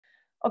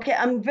Okay,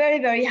 I'm very,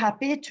 very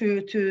happy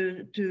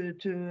to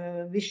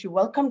wish you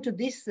welcome to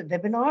this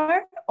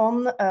webinar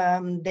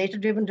on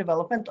data-driven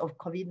development of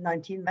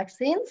COVID-19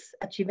 vaccines,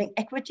 achieving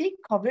equity,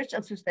 coverage,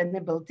 and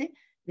sustainability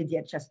with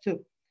DHIS2.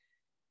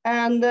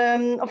 And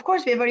of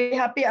course, we're very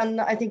happy, and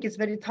I think it's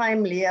very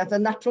timely, as a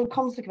natural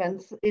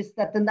consequence is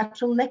that the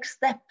natural next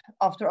step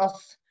after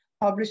us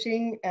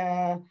publishing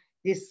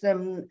this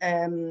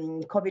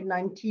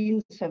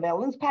COVID-19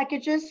 surveillance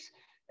packages,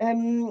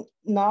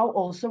 now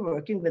also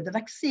working with the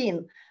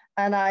vaccine.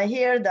 And I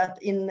hear that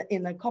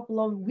in a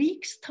couple of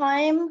weeks'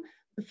 time,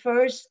 the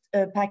first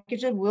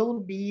packages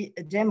will be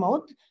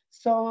demoed.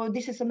 So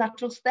this is a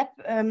natural step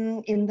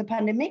in the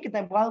pandemic,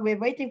 that while we're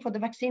waiting for the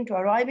vaccine to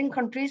arrive in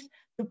countries,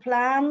 to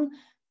plan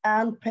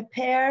and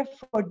prepare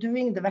for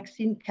doing the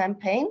vaccine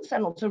campaigns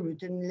and also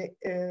routine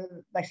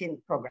vaccine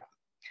program.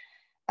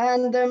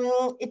 And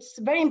it's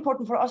very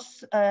important for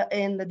us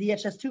in the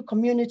DHIS2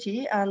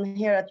 community and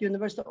here at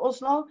University of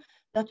Oslo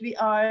that we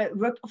are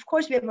of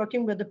course, we are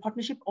working with the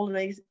partnership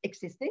already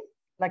existing,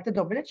 like the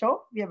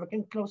WHO. We are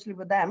working closely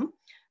with them,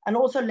 and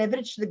also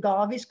leverage the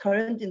Gavi's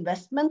current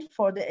investment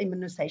for the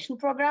immunization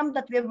program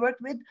that we have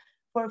worked with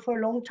for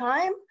a long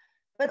time.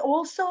 But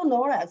also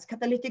NORAD's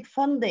catalytic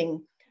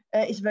funding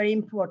is very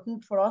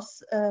important for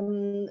us,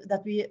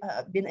 that we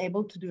have been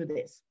able to do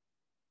this.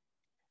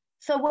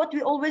 So what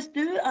we always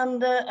do, and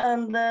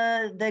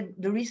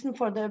the reason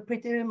for the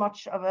pretty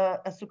much of a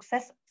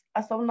success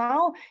as of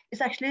now,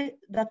 is actually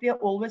that we are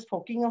always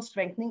focusing on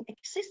strengthening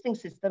existing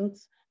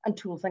systems and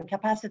tools and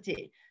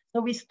capacity. So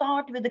we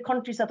start with the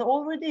countries that are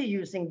already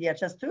using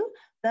DHIS2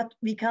 that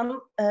we can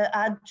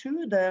add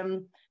to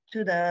the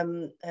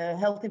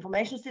health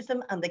information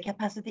system and the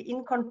capacity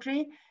in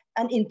country,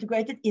 and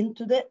integrate it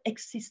into the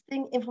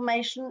existing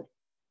information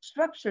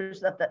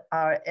structures that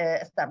are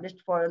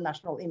established for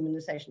national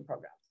immunization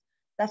programs.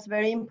 That's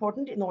very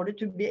important in order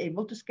to be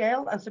able to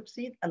scale and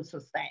succeed and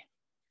sustain.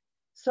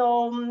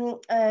 So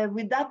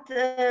with that,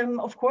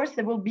 of course,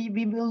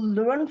 we will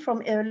learn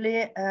from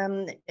early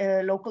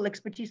local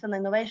expertise and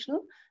innovation,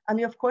 and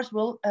we of course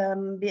will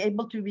be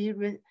able to be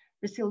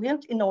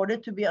resilient in order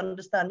to be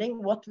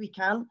understanding what we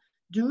can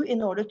do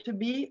in order to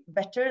be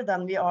better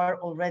than we are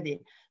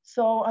already.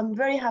 So I'm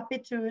very happy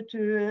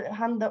to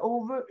hand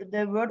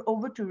the word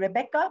over to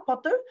Rebecca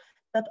Potter,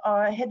 that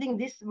are heading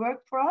this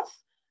work for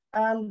us,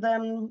 and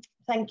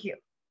thank you.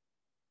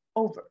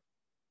 Over.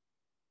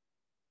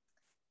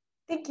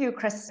 Thank you,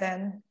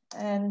 Kristen,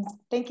 and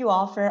thank you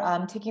all for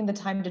taking the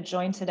time to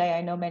join today.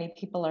 I know many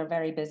people are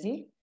very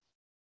busy.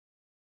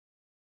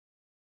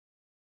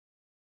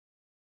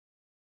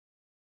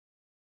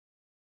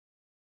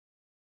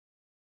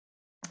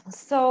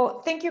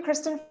 So thank you,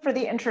 Kristen, for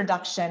the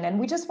introduction. And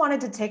we just wanted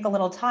to take a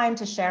little time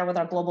to share with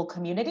our global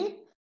community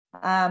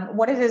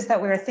what it is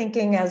that we're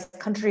thinking as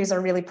countries are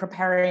really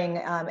preparing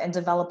and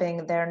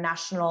developing their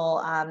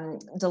national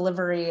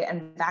delivery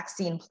and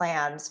vaccine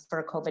plans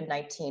for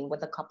COVID-19,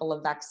 with a couple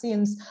of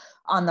vaccines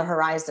on the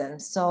horizon.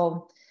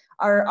 So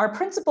our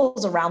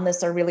principles around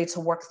this are really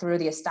to work through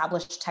the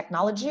established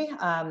technology.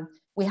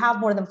 We have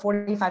more than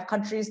 45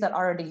 countries that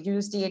already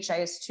use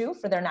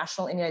DHIS2 for their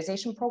national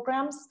immunization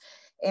programs,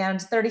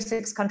 and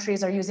 36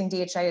 countries are using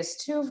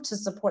DHIS2 to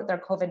support their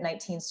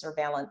COVID-19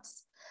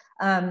 surveillance.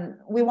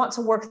 We want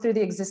to work through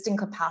the existing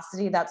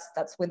capacity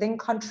that's within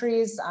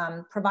countries,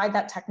 provide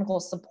that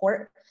technical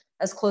support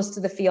as close to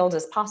the field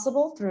as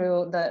possible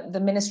through the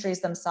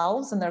ministries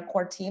themselves and their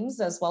core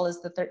teams, as well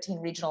as the 13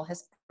 regional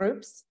HISP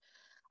groups.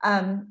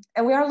 And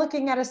we are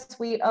looking at a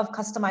suite of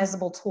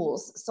customizable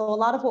tools. So a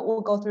lot of what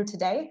we'll go through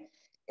today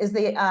is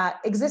the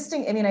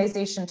existing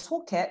immunization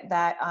toolkit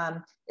that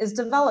is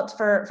developed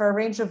for a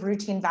range of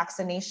routine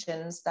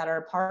vaccinations that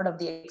are part of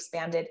the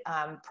expanded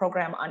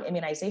program on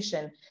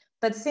immunization,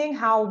 but seeing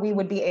how we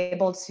would be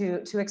able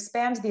to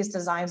expand these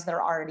designs that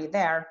are already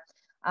there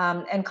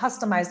and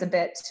customize a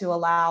bit to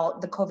allow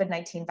the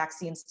COVID-19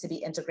 vaccines to be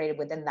integrated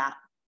within that.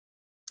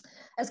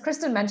 As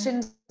Kristen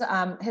mentioned,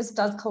 HISP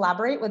does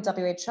collaborate with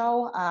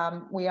WHO.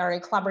 We are a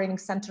collaborating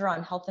center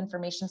on health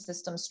information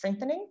system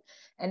strengthening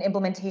and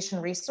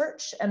implementation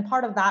research. And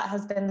part of that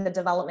has been the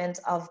development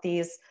of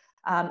these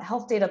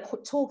health data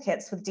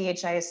toolkits with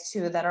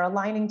DHIS2 that are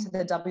aligning to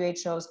the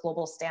WHO's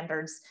global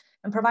standards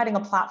and providing a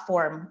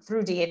platform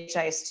through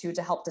DHIS2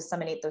 to help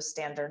disseminate those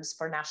standards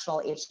for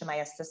national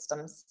HMIS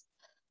systems.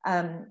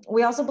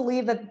 We also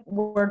believe that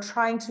we're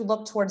trying to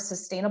look towards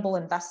sustainable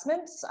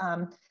investments.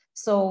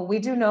 So we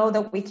do know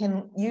that we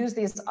can use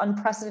these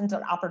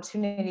unprecedented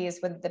opportunities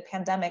with the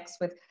pandemics,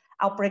 with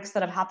outbreaks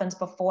that have happened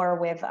before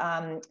with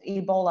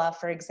Ebola,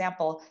 for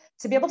example,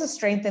 to be able to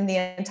strengthen the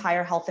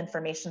entire health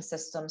information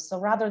system. So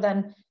rather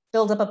than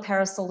build up a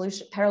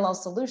parallel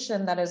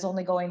solution that is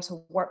only going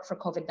to work for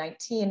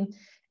COVID-19,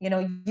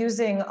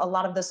 using a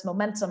lot of this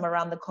momentum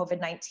around the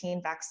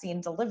COVID-19 vaccine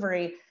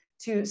delivery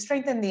to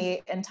strengthen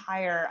the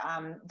entire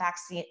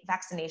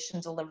vaccination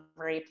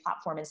delivery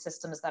platform and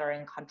systems that are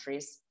in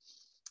countries.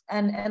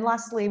 And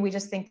lastly, we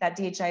just think that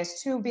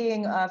DHIS2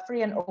 being a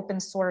free and open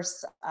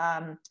source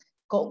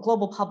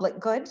global public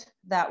good,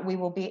 that we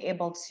will be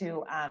able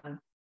to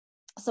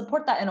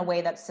support that in a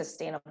way that's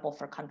sustainable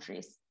for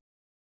countries.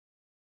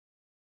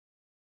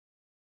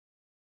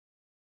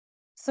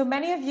 So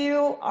many of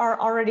you are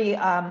already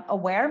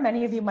aware,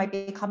 many of you might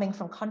be coming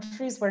from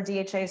countries where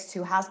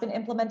DHIS2 has been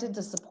implemented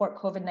to support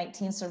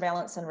COVID-19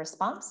 surveillance and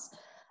response.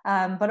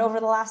 But over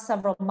the last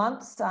several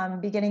months,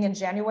 beginning in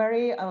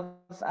January of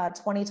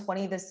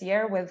 2020 this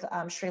year with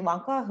Sri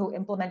Lanka, who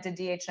implemented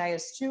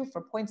DHIS2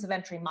 for points of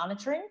entry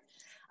monitoring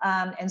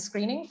and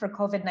screening for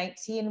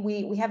COVID-19,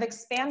 we have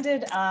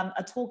expanded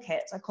a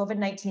toolkit, a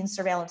COVID-19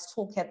 surveillance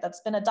toolkit that's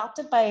been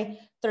adopted by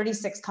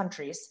 36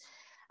 countries.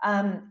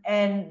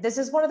 And this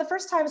is one of the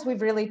first times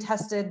we've really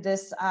tested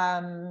this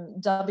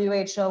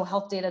WHO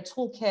health data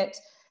toolkit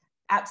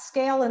at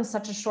scale in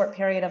such a short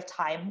period of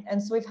time.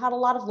 And so we've had a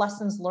lot of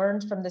lessons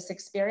learned from this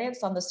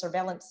experience on the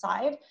surveillance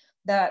side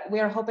that we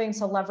are hoping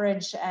to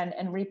leverage and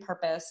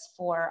repurpose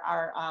for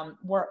our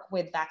work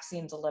with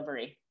vaccine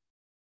delivery.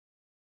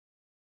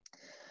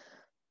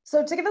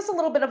 So to give us a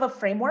little bit of a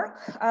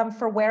framework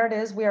for where it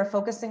is we are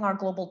focusing our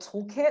global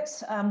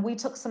toolkit, we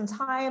took some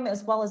time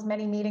as well as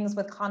many meetings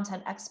with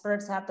content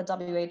experts at the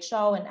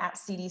WHO and at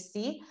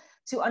CDC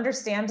to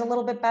understand a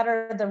little bit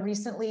better the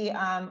recently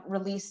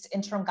released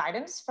interim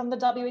guidance from the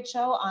WHO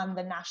on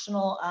the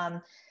national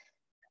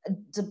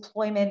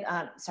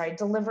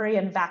delivery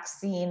and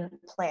vaccine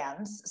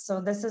plans. So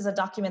this is a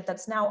document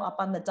that's now up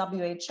on the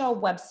WHO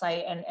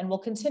website and will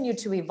continue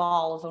to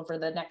evolve over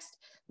the next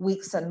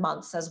weeks and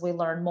months as we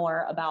learn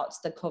more about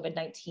the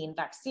COVID-19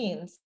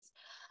 vaccines.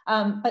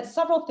 But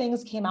several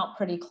things came out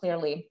pretty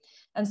clearly.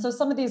 And so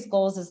some of these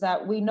goals is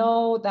that we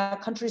know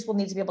that countries will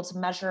need to be able to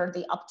measure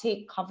the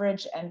uptake,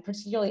 coverage, and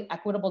particularly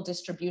equitable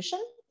distribution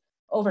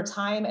over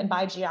time and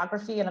by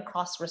geography and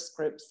across risk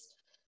groups.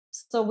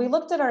 So we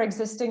looked at our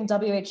existing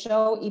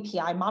WHO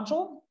EPI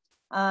module,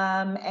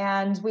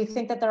 and we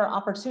think that there are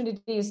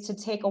opportunities to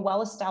take a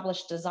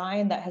well-established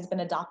design that has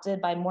been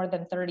adopted by more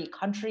than 30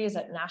 countries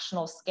at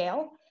national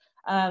scale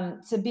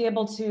to be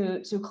able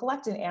to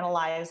collect and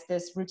analyze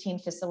this routine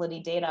facility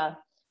data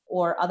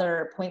or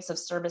other points of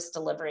service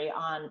delivery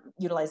on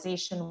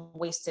utilization,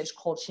 wastage,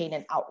 cold chain,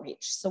 and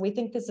outreach. So we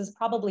think this is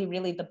probably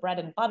really the bread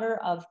and butter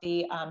of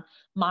the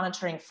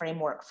monitoring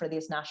framework for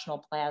these national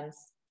plans.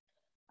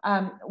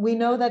 We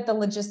know that the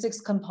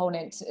logistics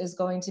component is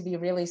going to be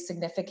really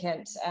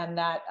significant and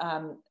that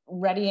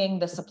readying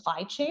the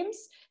supply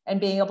chains and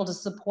being able to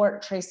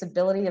support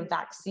traceability of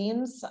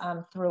vaccines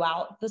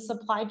throughout the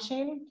supply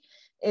chain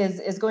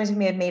is going to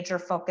be a major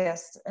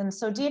focus. And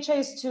so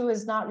DHIS2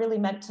 is not really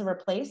meant to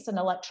replace an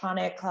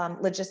electronic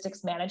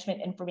logistics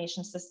management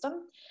information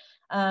system,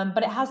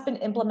 but it has been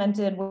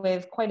implemented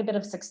with quite a bit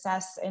of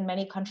success in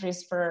many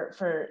countries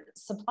for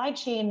supply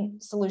chain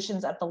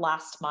solutions at the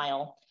last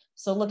mile.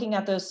 So looking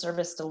at those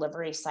service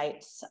delivery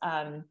sites,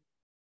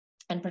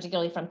 and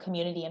particularly from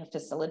community and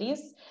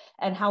facilities,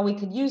 and how we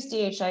could use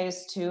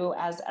DHIS2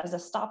 as a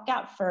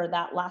stopgap for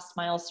that last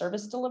mile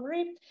service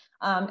delivery,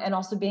 and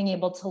also being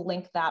able to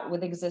link that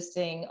with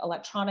existing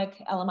electronic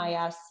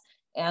LMIS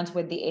and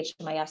with the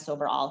HMIS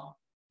overall.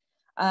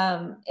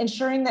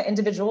 Ensuring that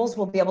individuals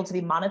will be able to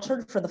be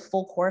monitored for the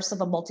full course of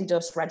a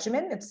multi-dose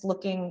regimen. It's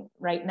looking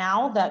right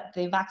now that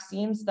the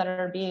vaccines that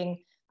are being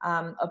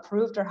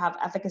approved or have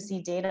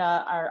efficacy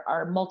data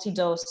are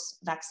multi-dose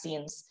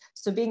vaccines.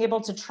 So being able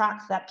to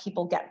track that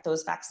people get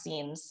those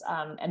vaccines,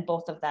 and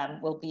both of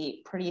them will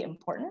be pretty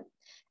important.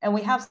 And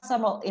we have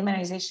several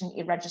immunization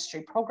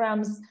e-registry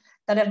programs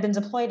that have been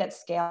deployed at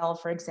scale,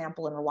 for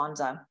example, in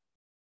Rwanda.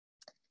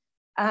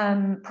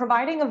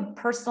 Providing a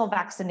personal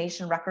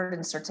vaccination record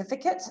and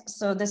certificate.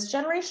 So this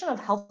generation of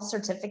health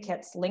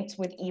certificates linked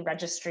with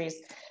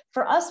e-registries,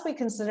 for us, we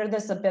consider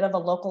this a bit of a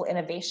local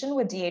innovation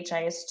with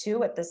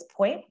DHIS2 at this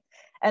point.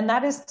 And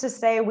that is to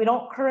say, we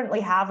don't currently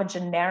have a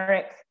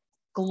generic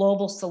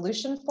global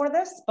solution for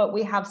this, but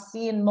we have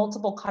seen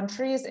multiple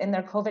countries in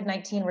their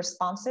COVID-19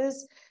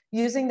 responses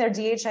using their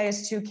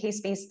DHIS2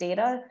 case-based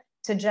data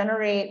to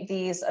generate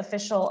these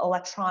official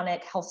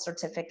electronic health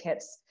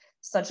certificates,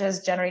 such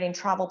as generating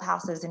travel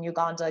passes in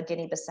Uganda,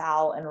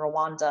 Guinea-Bissau, and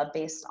Rwanda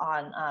based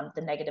on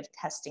the negative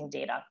testing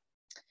data.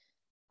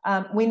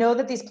 We know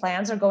that these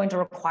plans are going to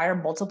require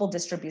multiple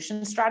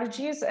distribution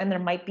strategies, and there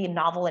might be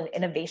novel and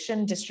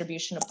innovation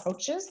distribution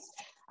approaches.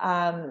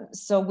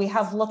 So we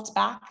have looked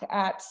back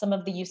at some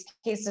of the use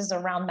cases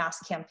around mass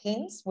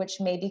campaigns,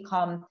 which may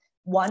become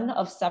one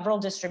of several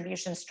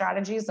distribution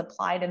strategies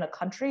applied in a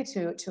country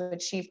to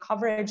achieve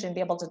coverage and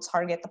be able to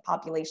target the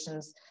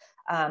populations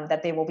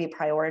that they will be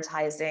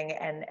prioritizing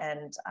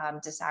and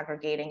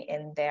disaggregating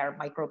in their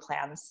micro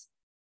plans.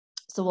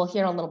 So we'll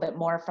hear a little bit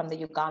more from the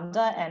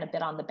Uganda and a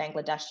bit on the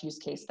Bangladesh use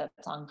case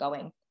that's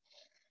ongoing.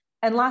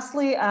 And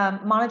lastly,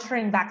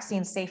 monitoring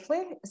vaccine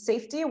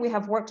safety. We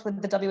have worked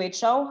with the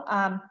WHO,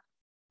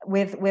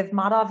 with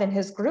Madhav and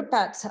his group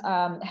at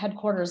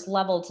headquarters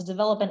level to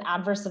develop an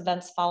adverse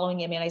events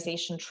following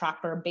immunization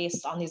tracker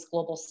based on these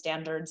global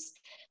standards.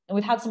 And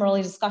we've had some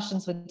early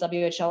discussions with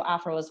WHO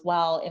Afro as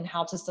well in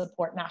how to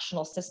support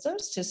national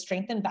systems to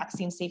strengthen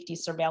vaccine safety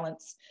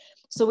surveillance.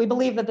 So we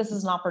believe that this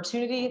is an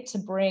opportunity to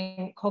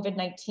bring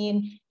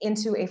COVID-19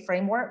 into a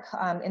framework,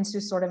 into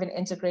sort of an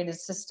integrated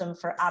system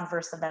for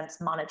adverse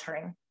events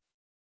monitoring.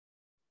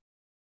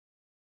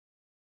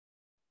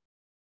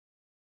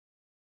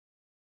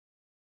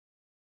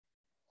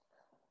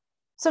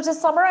 So to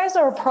summarize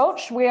our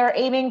approach, we are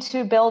aiming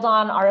to build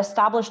on our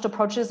established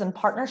approaches and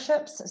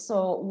partnerships.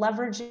 So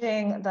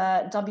leveraging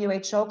the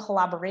WHO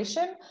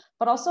collaboration,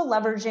 but also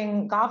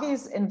leveraging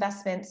Gavi's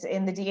investments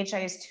in the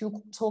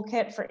DHIS2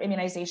 toolkit for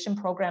immunization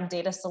program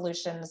data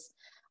solutions.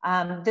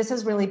 This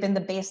has really been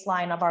the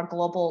baseline of our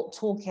global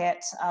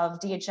toolkit of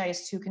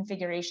DHIS2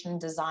 configuration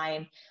and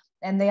design.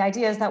 And the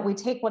idea is that we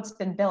take what's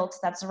been built,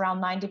 that's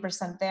around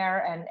 90%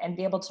 there, and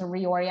be able to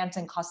reorient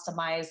and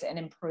customize and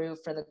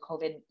improve for the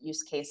COVID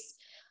use case.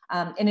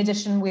 In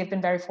addition, we have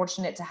been very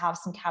fortunate to have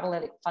some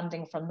catalytic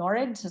funding from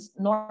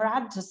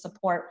NORAD to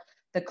support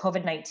the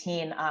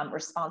COVID-19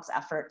 response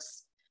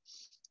efforts.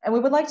 And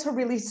we would like to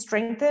really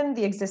strengthen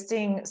the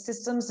existing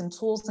systems and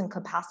tools and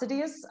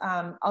capacities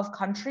of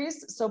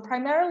countries. So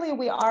primarily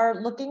we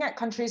are looking at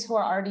countries who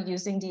are already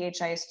using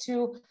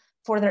DHIS2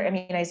 for their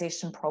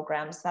immunization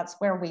programs. That's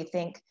where we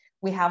think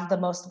we have the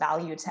most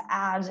value to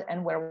add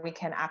and where we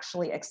can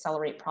actually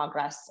accelerate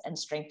progress and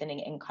strengthening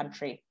in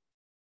country.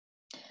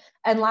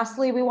 And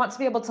lastly, we want to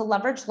be able to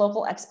leverage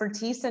local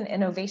expertise and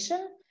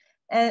innovation.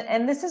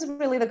 And this is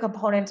really the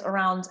component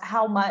around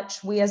how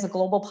much we as a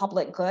global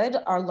public good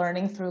are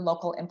learning through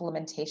local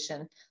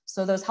implementation.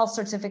 So those health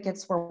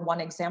certificates were one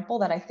example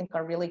that I think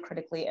are really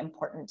critically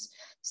important.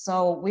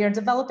 So we are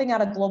developing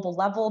at a global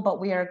level,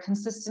 but we are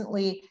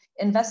consistently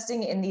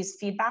investing in these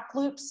feedback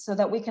loops so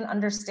that we can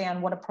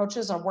understand what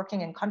approaches are working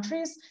in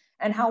countries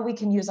and how we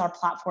can use our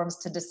platforms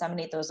to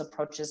disseminate those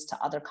approaches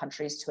to other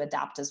countries to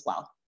adapt as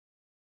well.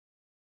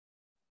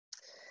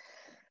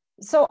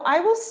 So I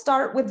will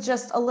start with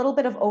just a little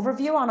bit of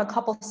overview on a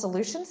couple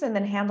solutions and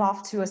then hand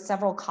off to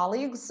several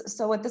colleagues.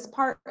 So at this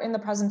part in the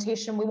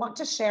presentation, we want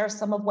to share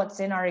some of what's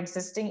in our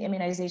existing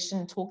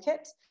immunization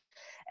toolkit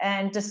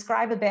and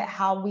describe a bit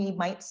how we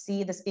might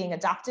see this being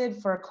adapted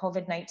for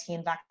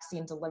COVID-19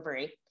 vaccine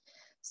delivery.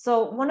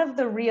 So one of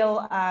the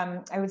real,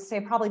 I would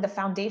say probably the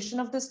foundation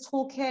of this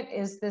toolkit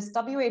is this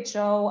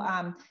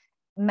WHO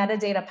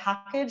metadata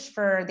package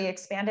for the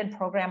expanded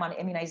program on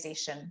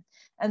immunization.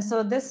 And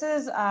so this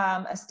is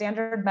a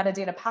standard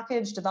metadata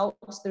package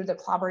developed through the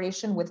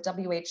collaboration with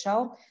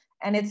WHO,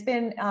 and it's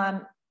been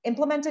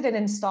implemented and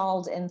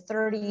installed in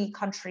 30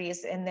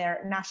 countries in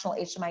their national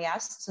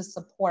HMIS to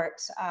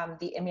support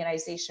the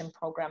immunization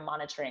program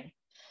monitoring.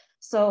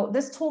 So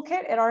this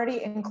toolkit,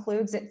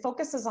 it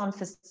focuses on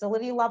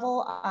facility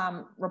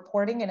level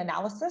reporting and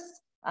analysis.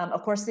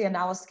 Of course, the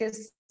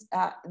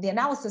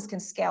analysis can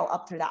scale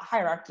up through that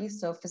hierarchy,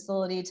 so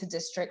facility to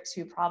district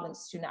to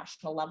province to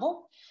national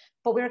level.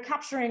 But we're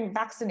capturing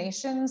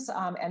vaccinations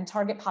and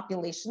target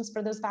populations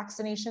for those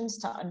vaccinations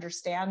to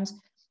understand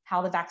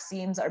how the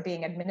vaccines are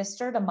being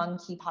administered among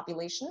key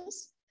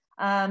populations.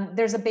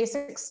 There's a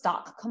basic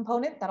stock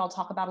component that I'll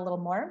talk about a little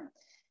more.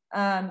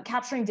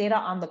 Capturing data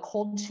on the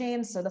cold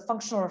chain, so the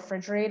functional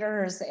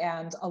refrigerators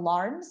and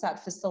alarms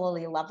at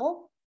facility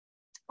level,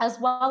 as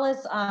well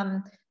as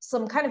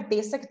some kind of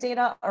basic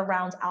data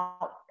around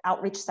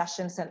outreach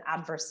sessions and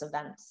adverse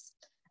events.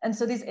 And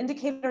so these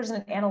indicators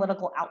and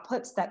analytical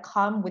outputs that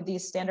come with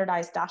these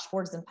standardized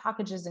dashboards and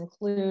packages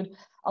include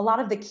a lot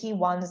of the key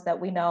ones that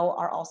we know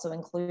are also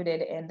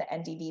included in the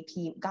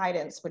NDVP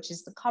guidance, which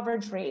is the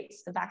coverage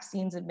rates, the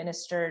vaccines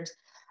administered,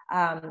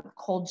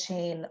 cold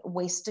chain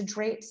wastage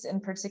rates in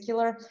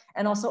particular,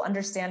 and also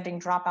understanding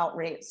dropout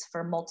rates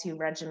for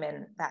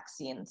multi-regimen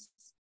vaccines.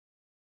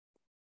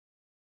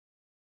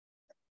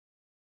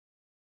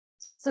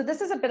 So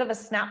this is a bit of a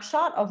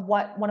snapshot of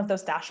what one of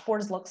those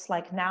dashboards looks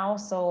like now.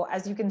 So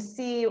as you can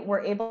see, we're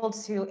able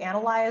to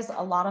analyze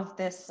a lot of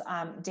this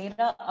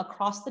data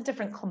across the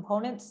different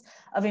components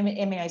of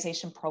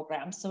immunization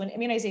programs. So an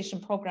immunization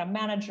program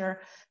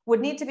manager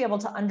would need to be able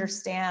to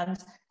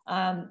understand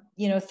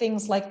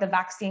things like the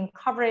vaccine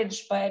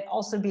coverage, but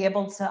also be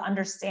able to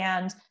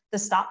understand the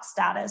stock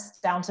status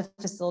down to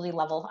facility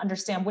level,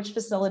 understand which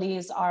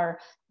facilities are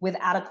with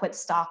adequate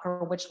stock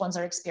or which ones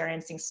are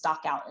experiencing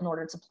stock out in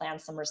order to plan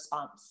some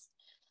response.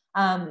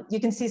 You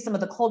can see some of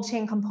the cold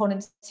chain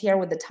components here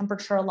with the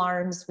temperature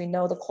alarms. We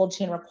know the cold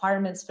chain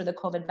requirements for the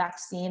COVID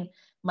vaccine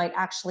might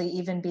actually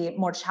even be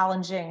more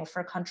challenging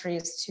for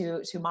countries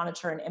to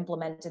monitor and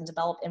implement and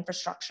develop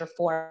infrastructure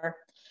for.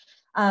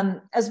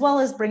 As well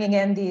as bringing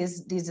in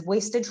these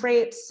wastage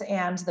rates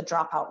and the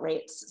dropout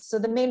rates. So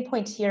the main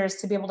point here is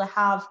to be able to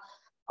have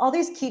all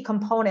these key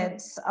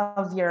components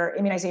of your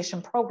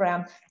immunization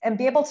program and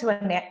be able to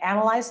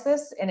analyze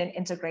this in an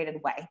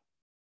integrated way.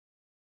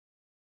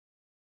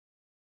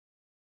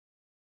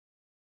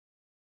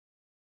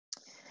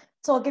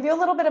 So I'll give you a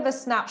little bit of a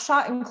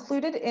snapshot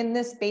included in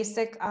this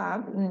basic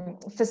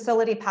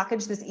facility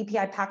package, this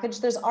EPI package.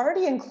 There's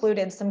already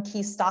included some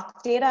key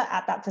stock data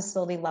at that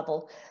facility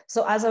level.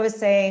 So as I was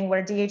saying,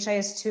 where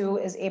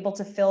DHIS2 is able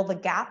to fill the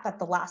gap at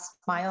the last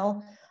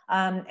mile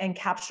and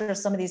capture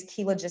some of these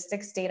key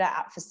logistics data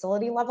at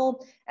facility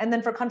level. And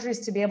then for countries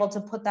to be able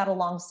to put that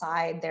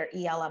alongside their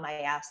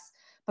ELMIS.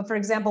 But for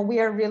example, we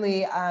are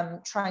really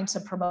trying to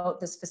promote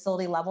this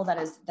facility level that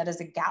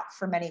is a gap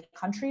for many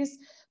countries,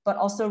 but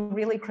also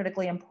really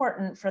critically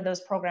important for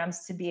those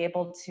programs to be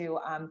able to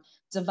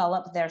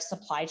develop their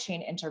supply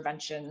chain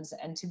interventions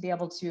and to be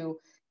able to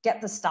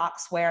get the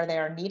stocks where they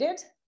are needed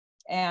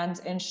and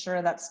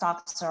ensure that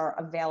stocks are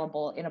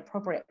available in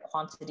appropriate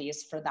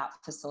quantities for that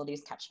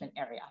facility's catchment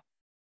area.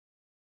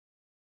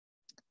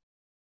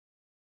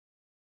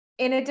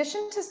 In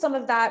addition to some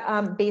of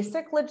that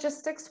basic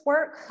logistics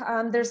work,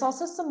 there's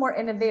also some more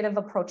innovative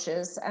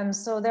approaches. And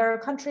so there are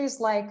countries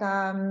like,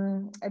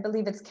 I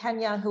believe it's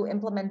Kenya, who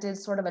implemented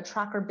sort of a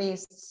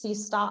tracker-based sea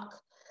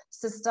stock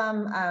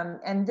system.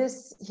 And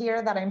this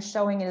here that I'm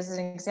showing is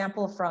an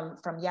example from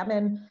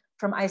Yemen,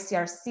 from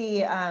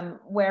ICRC,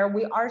 where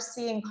we are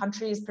seeing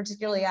countries,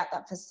 particularly at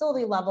that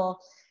facility level,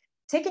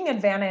 taking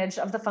advantage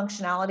of the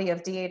functionality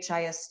of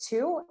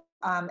DHIS2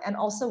 and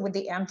also with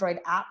the Android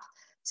app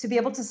to be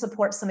able to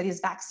support some of these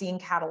vaccine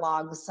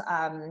catalogs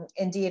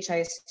in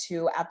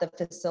DHIS2 at the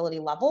facility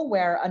level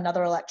where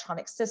another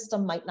electronic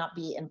system might not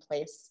be in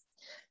place.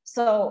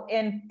 So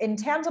in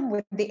tandem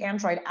with the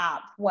Android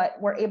app, what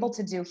we're able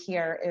to do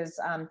here is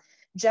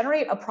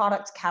generate a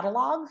product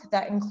catalog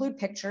that include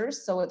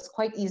pictures. So it's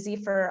quite easy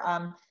for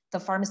the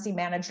pharmacy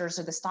managers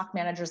or the stock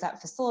managers at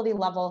facility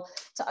level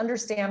to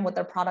understand what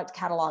their product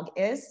catalog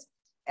is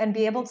and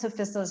be able to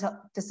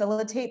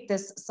facilitate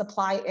this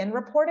supply in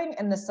reporting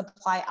and the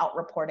supply out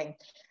reporting.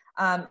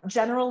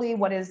 Generally,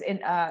 what is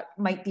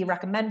might be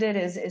recommended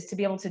is to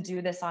be able to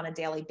do this on a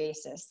daily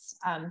basis.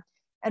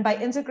 And by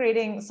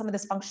integrating some of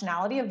this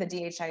functionality of the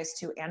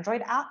DHIS2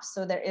 Android app,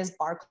 so there is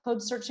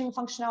barcode searching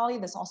functionality.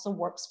 This also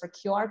works for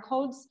QR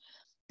codes.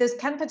 This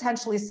can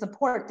potentially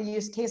support the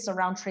use case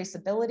around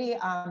traceability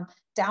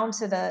down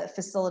to the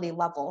facility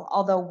level.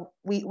 Although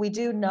we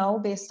do know,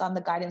 based on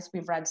the guidance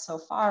we've read so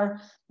far,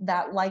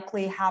 that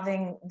likely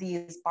having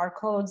these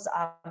barcodes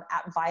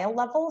at vial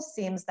level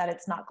seems that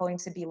it's not going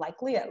to be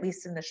likely, at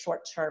least in the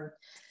short term.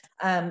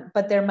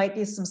 But there might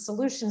be some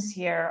solutions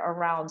here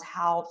around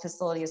how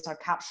facilities are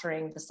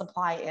capturing the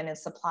supply in and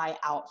supply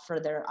out for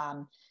their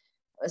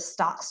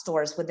stock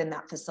stores within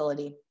that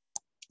facility.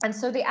 And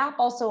so the app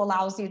also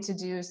allows you to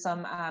do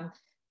some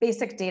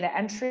basic data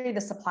entry,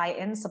 the supply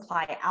in,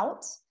 supply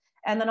out,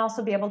 and then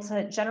also be able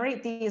to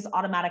generate these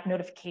automatic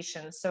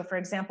notifications. So for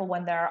example,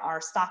 when there are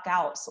stock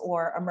outs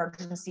or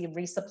emergency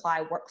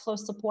resupply workflow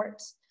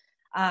support,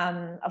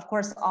 of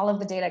course, all of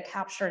the data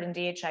captured in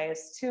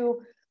DHIS2,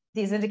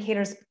 these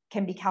indicators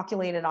can be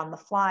calculated on the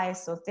fly.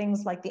 So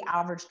things like the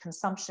average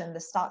consumption, the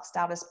stock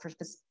status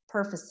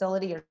per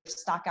facility or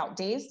stock out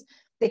days,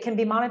 they can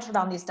be monitored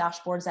on these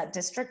dashboards at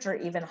district or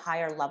even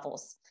higher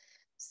levels.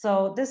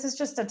 So this is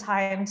just a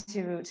time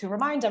to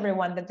remind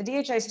everyone that the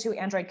DHIS2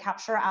 Android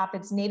Capture app,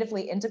 it's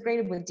natively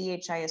integrated with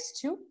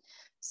DHIS2.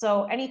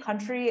 So any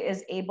country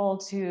is able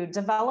to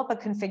develop a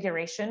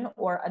configuration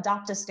or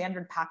adopt a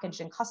standard package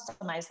and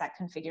customize that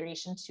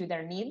configuration to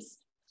their needs.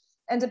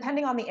 And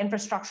depending on the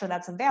infrastructure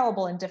that's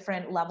available in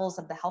different levels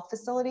of the health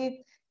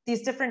facility,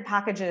 these different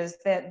packages,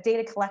 the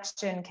data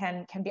collection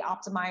can be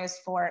optimized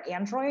for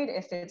Android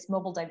if it's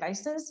mobile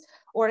devices,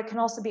 or it can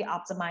also be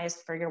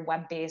optimized for your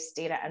web-based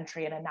data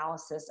entry and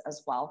analysis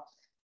as well.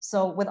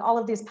 So with all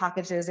of these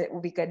packages, it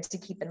will be good to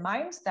keep in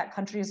mind that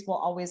countries will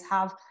always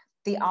have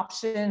the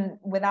option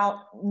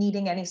without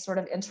needing any sort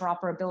of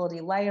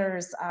interoperability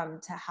layers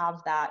to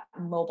have that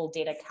mobile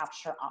data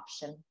capture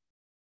option.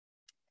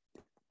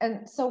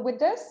 And so with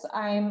this,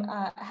 I'm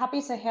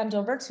happy to hand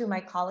over to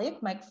my colleague,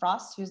 Mike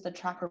Frost, who's the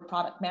Tracker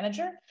Product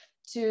Manager,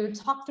 to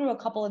talk through a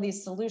couple of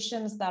these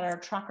solutions that are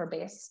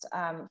tracker-based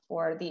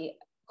for the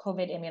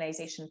COVID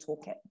immunization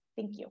toolkit.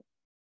 Thank you.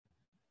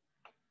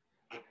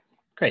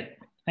 Great,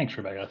 thanks,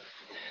 Rebecca.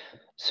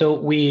 So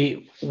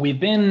we've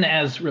been,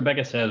 as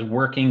Rebecca says,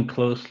 working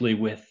closely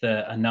with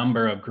a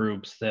number of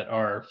groups that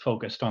are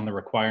focused on the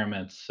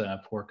requirements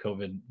for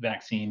COVID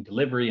vaccine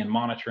delivery and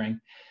monitoring.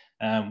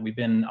 We've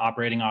been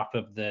operating off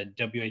of the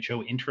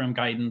WHO interim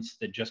guidance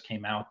that just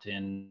came out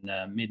in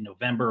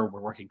mid-November.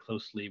 We're working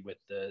closely with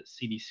the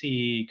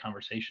CDC,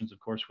 conversations, of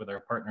course, with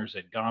our partners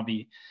at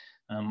Gavi,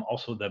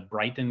 also the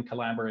Brighton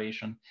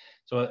collaboration.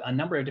 So a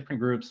number of different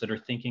groups that are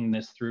thinking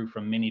this through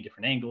from many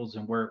different angles,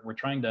 and we're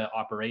trying to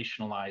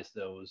operationalize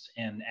those.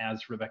 And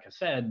as Rebecca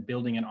said,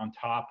 building it on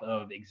top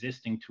of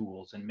existing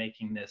tools and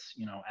making this,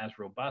 as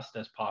robust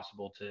as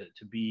possible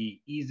to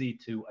be easy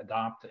to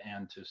adopt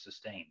and to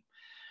sustain.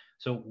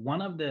 So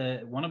one of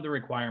the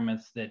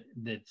requirements that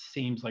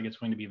seems like it's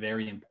going to be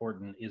very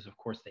important is, of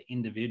course, the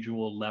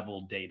individual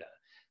level data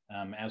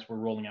as we're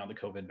rolling out the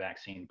COVID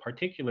vaccine,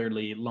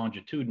 particularly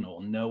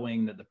longitudinal,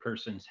 knowing that the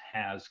person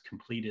has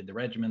completed the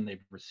regimen,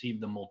 they've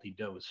received the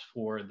multi-dose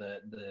for the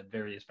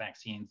various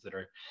vaccines that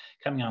are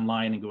coming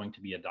online and going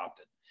to be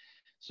adopted.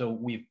 So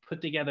we've put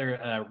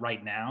together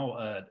right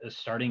now a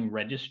starting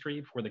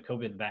registry for the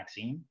COVID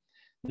vaccine.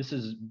 This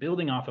is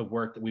building off of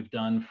work that we've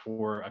done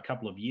for a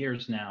couple of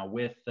years now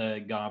with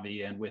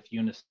Gavi and with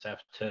UNICEF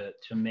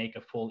to make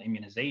a full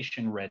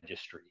immunization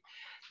registry.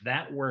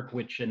 That work,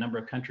 which a number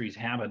of countries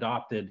have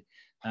adopted,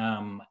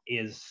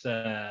 is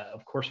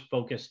of course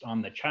focused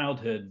on the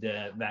childhood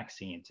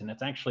vaccines. And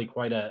it's actually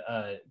quite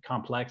a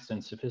complex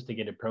and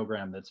sophisticated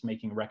program that's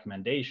making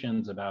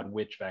recommendations about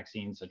which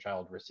vaccines a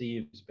child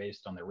receives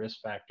based on their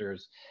risk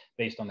factors,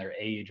 based on their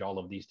age, all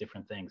of these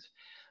different things.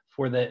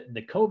 For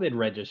the COVID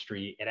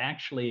registry, it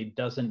actually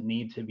doesn't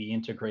need to be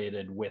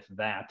integrated with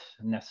that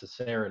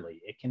necessarily.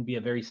 It can be a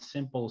very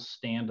simple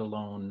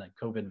standalone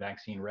COVID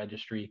vaccine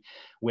registry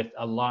with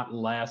a lot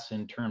less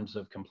in terms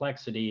of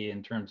complexity,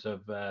 in terms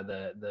of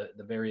the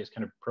various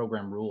kind of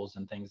program rules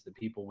and things that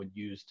people would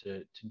use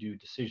to do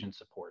decision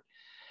support.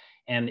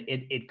 And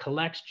it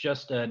collects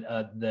just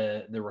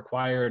the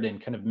required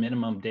and kind of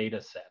minimum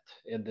data set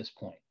at this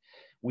point.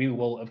 We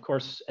will, of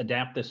course,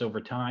 adapt this over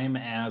time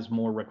as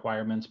more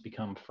requirements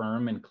become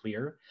firm and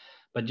clear.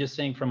 But just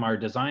saying from our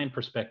design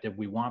perspective,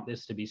 we want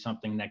this to be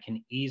something that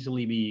can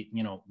easily be,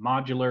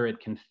 modular. It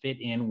can fit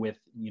in with,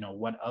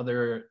 what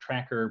other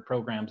tracker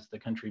programs the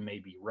country may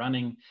be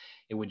running.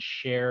 It would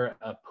share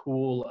a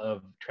pool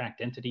of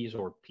tracked entities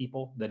or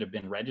people that have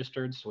been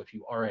registered. So if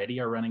you already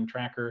are running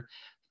tracker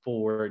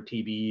for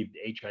TB,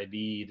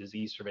 HIV,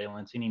 disease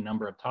surveillance, any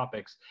number of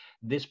topics,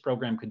 this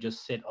program could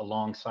just sit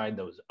alongside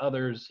those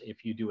others.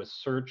 If you do a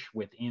search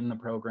within the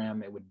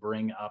program, it would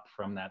bring up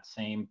from that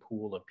same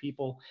pool of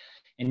people,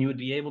 and you would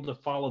be able to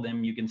follow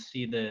them. You can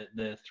see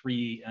the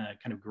three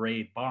kind of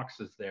gray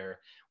boxes there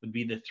would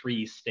be the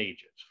 3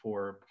 stages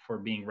for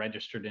being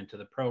registered into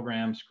the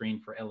program,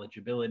 screened for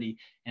eligibility,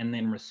 and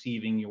then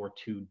receiving your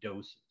 2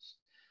 doses.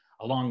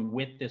 Along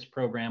with this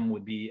program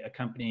would be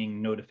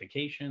accompanying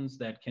notifications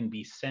that can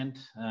be sent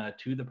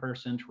to the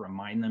person to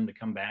remind them to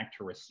come back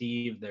to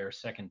receive their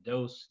 2nd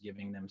dose,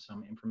 giving them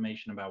some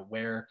information about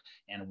where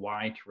and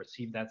why to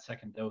receive that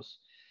 2nd dose.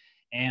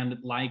 And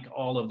like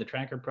all of the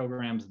tracker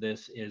programs,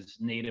 this is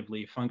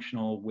natively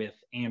functional with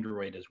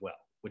Android as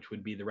well, which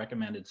would be the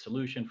recommended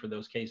solution for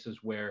those cases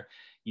where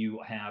you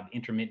have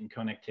intermittent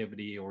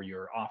connectivity or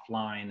you're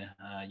offline.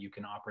 You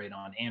can operate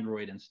on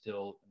Android and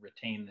still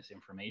retain this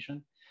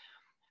information.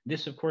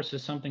 This, of course,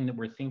 is something that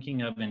we're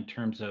thinking of in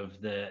terms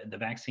of the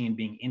vaccine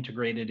being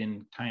integrated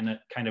in kind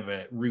of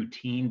a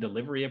routine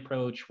delivery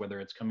approach, whether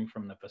it's coming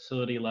from the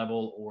facility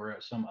level or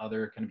some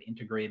other kind of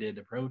integrated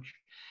approach.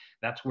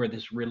 That's where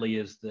this really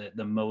is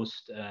the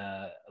most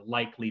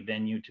likely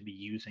venue to be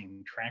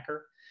using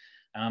tracker.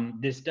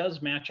 This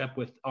does match up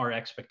with our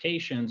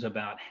expectations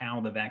about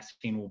how the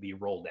vaccine will be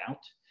rolled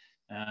out.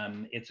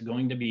 It's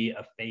going to be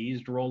a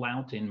phased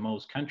rollout in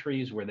most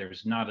countries where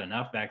there's not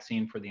enough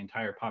vaccine for the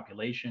entire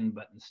population,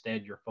 but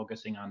instead you're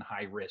focusing on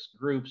high-risk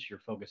groups, you're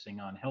focusing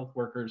on health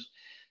workers,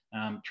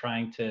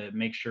 trying to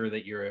make sure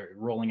that you're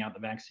rolling out the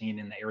vaccine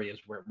in the areas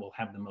where it will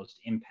have the most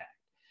impact.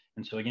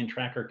 And so again,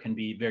 tracker can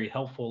be very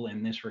helpful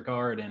in this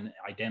regard in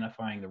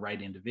identifying the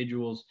right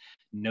individuals,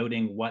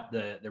 noting what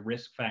the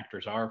risk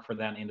factors are for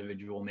that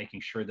individual, making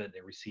sure that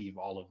they receive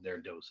all of their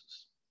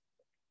doses.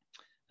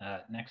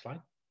 Next slide.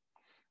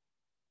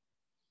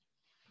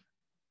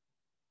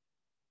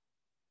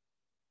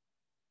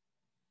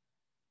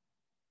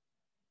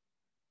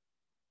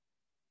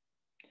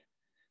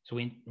 So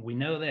we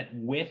know that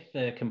with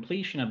the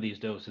completion of these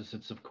doses,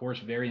 it's of course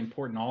very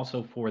important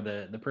also for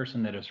the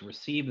person that has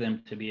received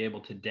them to be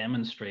able to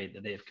demonstrate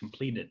that they have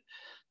completed,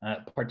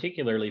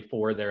 particularly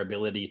for their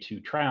ability to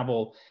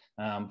travel,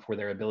 for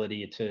their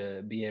ability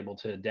to be able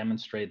to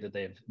demonstrate that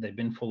they've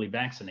been fully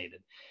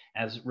vaccinated.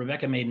 As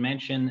Rebecca made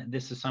mention,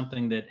 this is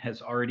something that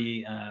has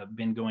already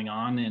been going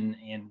on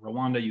in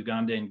Rwanda,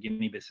 Uganda, and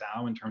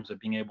Guinea-Bissau in terms of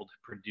being able to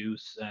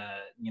produce,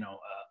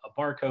 a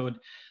barcode,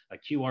 a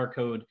QR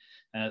code,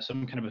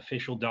 some kind of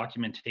official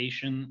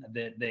documentation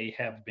that they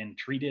have been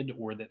treated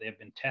or that they've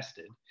been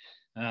tested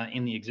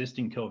in the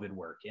existing COVID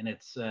work. And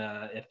it's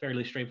a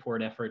fairly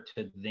straightforward effort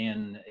to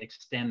then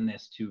extend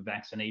this to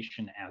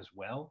vaccination as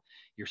well.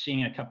 You're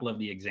seeing a couple of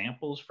the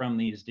examples from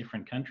these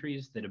different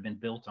countries that have been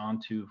built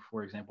onto,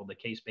 for example, the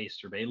case-based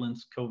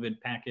surveillance COVID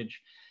package,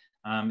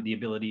 the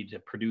ability to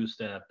produce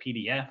a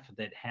PDF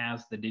that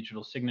has the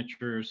digital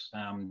signatures,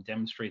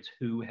 demonstrates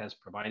who has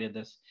provided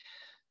this.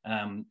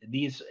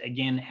 These,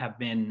 again, have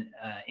been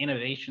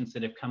innovations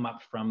that have come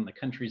up from the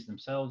countries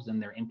themselves and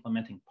their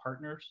implementing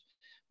partners.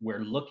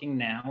 We're looking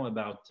now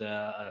about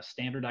a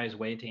standardized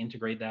way to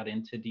integrate that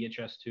into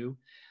DHIS2,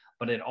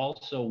 but it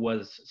also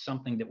was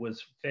something that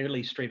was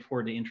fairly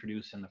straightforward to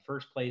introduce in the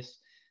first place.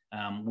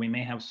 We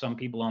may have some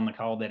people on the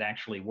call that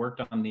actually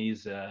worked on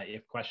these.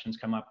 If questions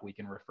come up, we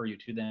can refer you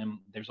to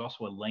them. There's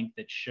also a link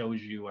that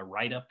shows you a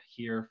write-up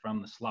here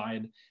from the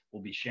slide.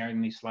 We'll be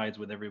sharing these slides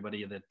with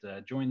everybody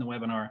that joined the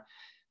webinar.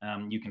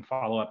 You can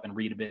follow up and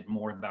read a bit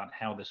more about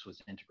how this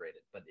was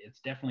integrated, but it's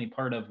definitely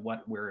part of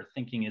what we're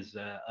thinking is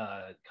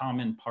a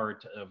common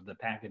part of the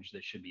package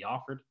that should be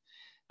offered,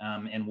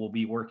 and we'll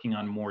be working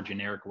on more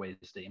generic ways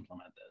to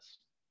implement this.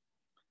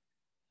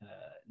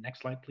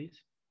 Next slide,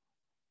 please.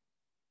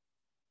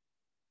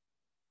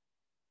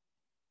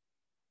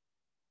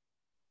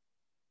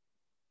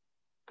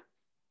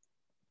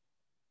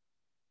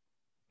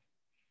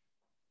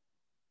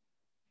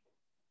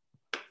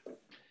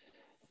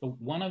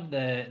 One of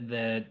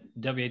the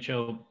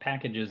WHO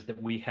packages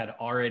that we had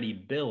already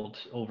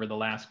built over the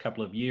last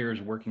couple of years,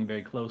 working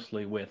very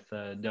closely with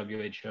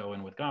WHO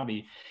and with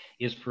Gavi,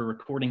 is for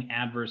recording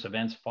adverse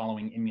events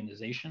following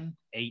immunization,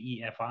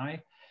 AEFI.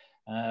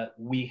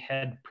 We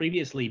had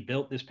previously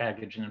built this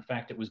package, and in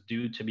fact, it was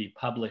due to be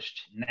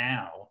published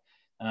now.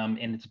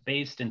 And it's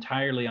based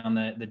entirely on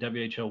the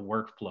WHO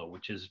workflow,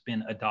 which has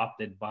been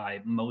adopted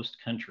by most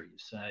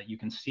countries. You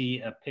can see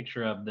a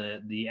picture of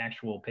the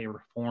actual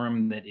paper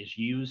form that is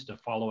used to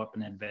follow up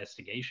an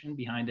investigation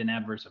behind an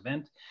adverse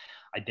event,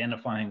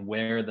 identifying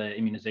where the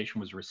immunization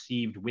was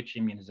received, which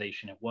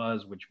immunization it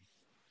was, which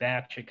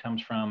batch it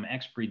comes from,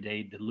 expiry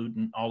date,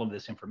 diluent, all of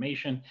this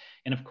information,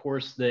 and of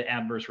course, the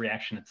adverse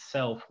reaction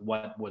itself,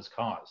 what was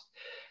caused.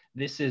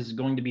 This is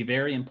going to be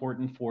very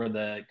important for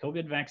the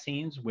COVID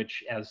vaccines,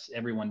 which, as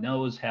everyone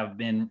knows, have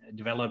been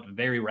developed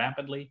very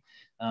rapidly.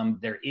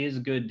 There is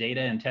good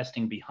data and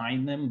testing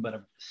behind them,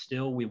 but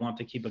still we want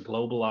to keep a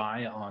global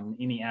eye on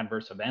any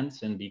adverse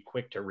events and be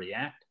quick to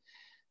react.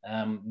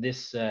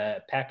 This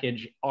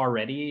package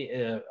already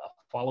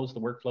follows the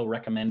workflow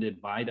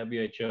recommended by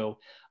WHO,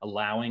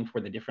 allowing for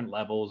the different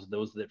levels,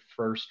 those that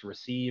first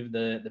receive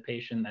the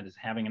patient that is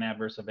having an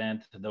adverse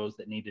event, to those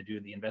that need to do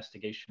the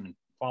investigation and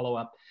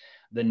follow-up,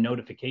 the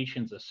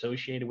notifications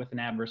associated with an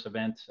adverse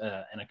event,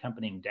 an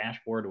accompanying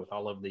dashboard with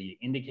all of the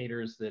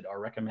indicators that are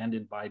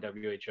recommended by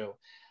WHO.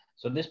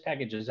 So this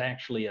package is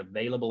actually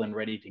available and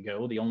ready to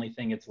go. The only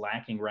thing it's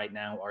lacking right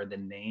now are the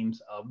names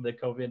of the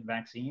COVID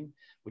vaccine,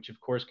 which of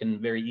course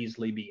can very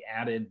easily be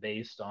added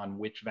based on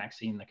which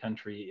vaccine the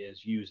country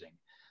is using.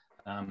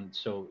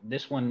 So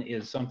this one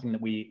is something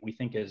that we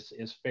think is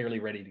fairly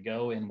ready to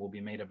go and will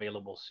be made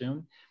available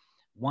soon.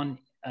 One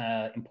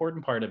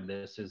important part of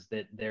this is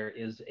that there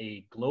is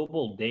a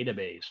global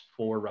database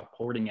for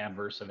reporting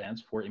adverse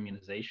events for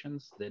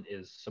immunizations that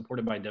is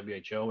supported by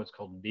WHO. It's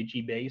called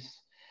VigiBase.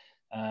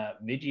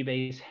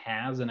 VigiBase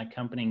has an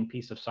accompanying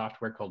piece of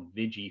software called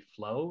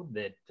VigiFlow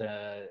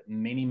that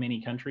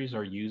many countries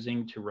are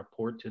using to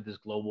report to this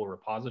global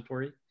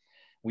repository.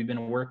 We've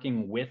been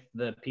working with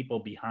the people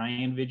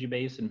behind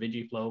VigiBase and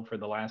VigiFlow for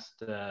the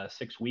last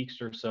 6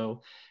 weeks or so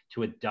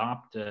to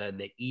adopt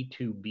the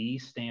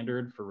E2B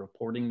standard for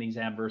reporting these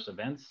adverse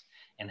events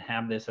and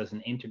have this as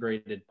an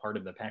integrated part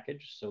of the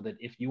package, so that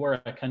if you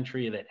are a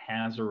country that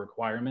has a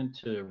requirement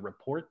to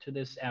report to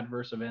this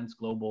adverse events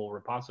global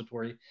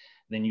repository,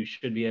 then you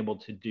should be able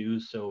to do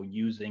so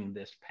using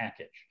this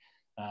package.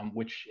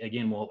 Which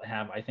again will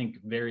have, I think,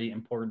 very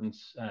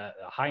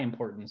high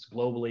importance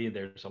globally.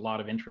 There's a lot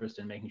of interest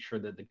in making sure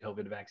that the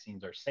COVID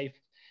vaccines are safe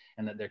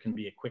and that there can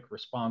be a quick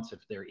response if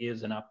there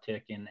is an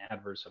uptick in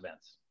adverse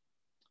events.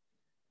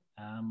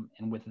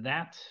 And with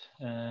that,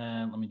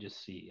 let me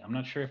just see. I'm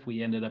not sure if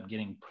we ended up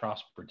getting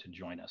Prosper to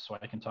join us, so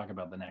I can talk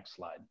about the next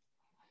slide.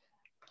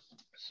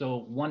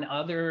 So one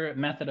other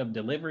method of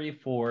delivery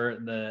for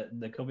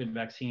the COVID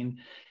vaccine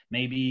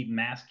may be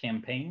mass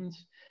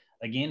campaigns.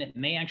 Again, it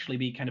may actually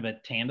be kind of a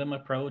tandem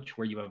approach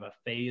where you have a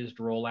phased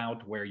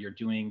rollout where you're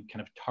doing kind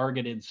of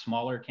targeted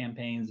smaller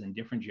campaigns in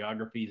different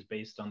geographies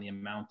based on the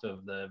amount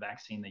of the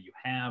vaccine that you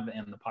have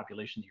and the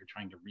population that you're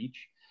trying to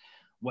reach.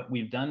 What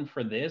we've done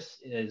for this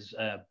is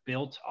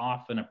built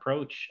off an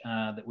approach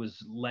that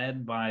was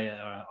led by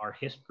our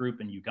DHIS2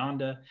 group in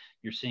Uganda.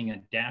 You're seeing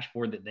a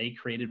dashboard that they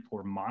created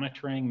for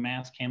monitoring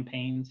mass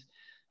campaigns.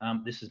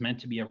 This is meant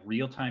to be a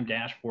real-time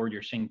dashboard.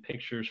 You're seeing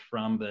pictures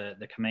from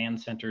the command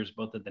centers,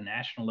 both at the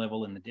national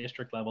level and the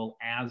district level,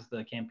 as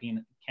the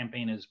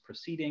campaign is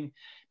proceeding,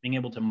 being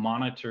able to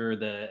monitor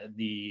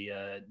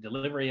the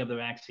delivery of the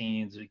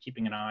vaccines,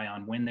 keeping an eye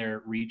on when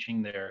they're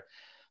reaching their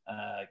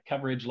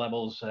coverage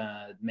levels,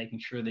 making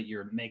sure that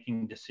you're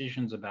making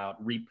decisions about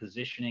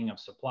repositioning of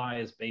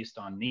supplies based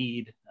on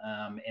need,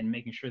 and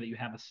making sure that you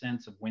have a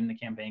sense of when the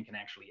campaign can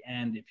actually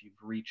end if you've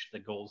reached the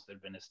goals that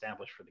have been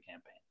established for the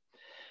campaign.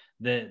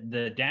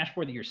 The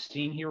dashboard that you're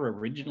seeing here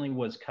originally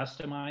was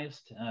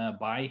customized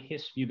by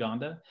DHIS2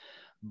 Uganda,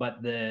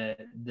 but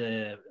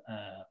the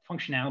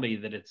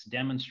functionality that it's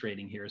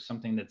demonstrating here is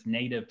something that's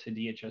native to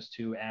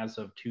DHIS2 as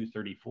of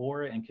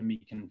 2/34 and can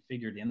be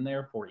configured in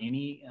there for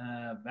any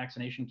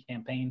vaccination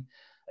campaign.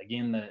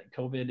 Again, the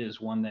COVID is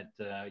one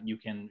that you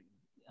can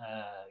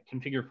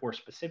configure for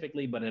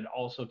specifically, but it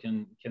also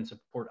can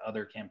support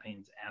other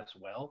campaigns as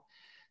well.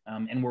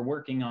 And we're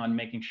working on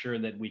making sure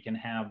that we can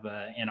have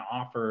an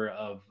offer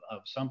of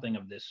something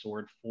of this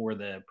sort for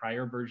the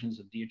prior versions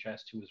of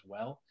DHIS2 as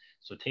well.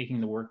 So taking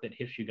the work that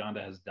DHIS2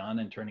 Uganda has done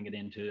and turning it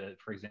into,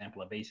 for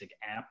example, a basic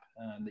app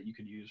that you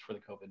could use for the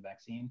COVID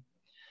vaccine.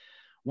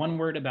 One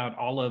word about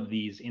all of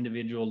these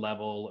individual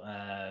level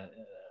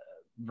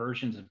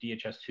versions of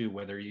DHIS2,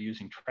 whether you're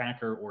using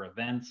tracker or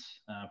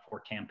events for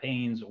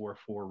campaigns or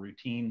for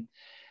routine.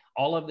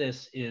 All of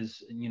this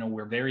is,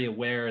 we're very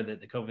aware that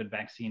the COVID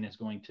vaccine is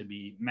going to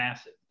be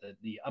massive, that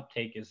the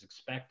uptake is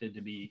expected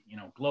to be,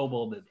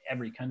 global, that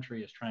every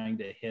country is trying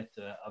to hit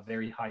a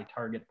very high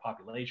target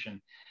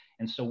population.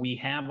 And so we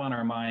have on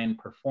our mind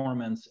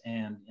performance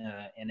and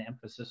an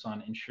emphasis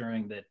on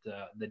ensuring that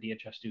the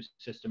DHIS2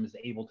 system is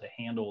able to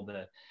handle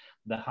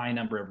the high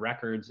number of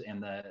records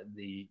and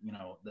the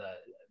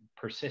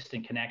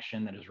persistent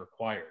connection that is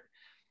required.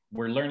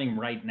 We're learning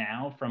right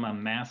now from a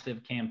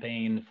massive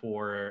campaign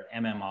for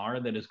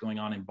MMR that is going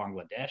on in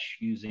Bangladesh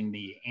using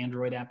the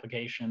Android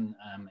application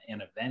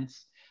and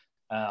events.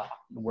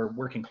 We're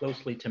working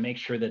closely to make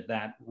sure that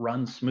that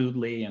runs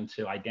smoothly and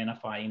to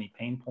identify any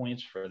pain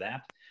points for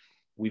that.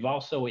 We've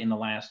also, in the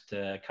last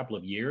couple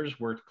of years,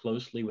 worked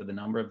closely with a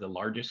number of the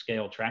largest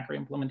scale tracker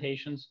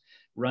implementations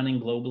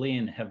running globally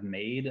and have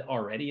made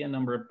already a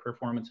number of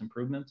performance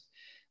improvements.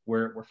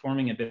 We're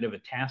forming a bit of a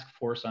task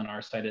force on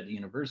our side at the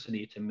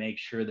university to make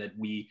sure that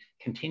we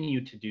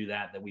continue to do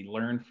that we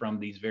learn from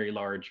these very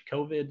large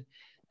COVID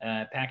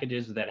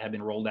packages that have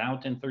been rolled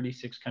out in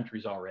 36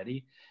 countries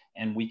already.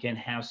 And we can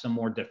have some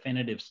more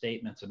definitive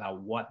statements about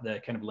what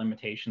the kind of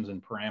limitations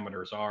and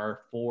parameters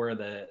are for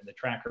the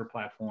tracker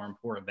platform,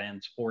 for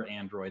events, for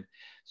Android,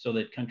 so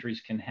that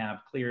countries can have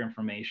clear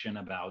information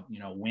about,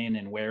 when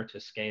and where to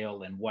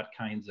scale and what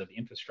kinds of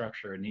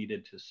infrastructure are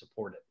needed to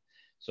support it.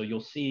 So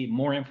you'll see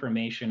more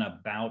information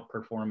about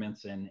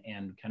performance and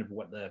kind of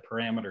what the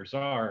parameters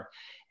are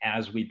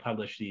as we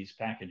publish these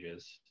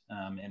packages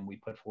and we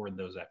put forward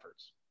those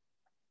efforts.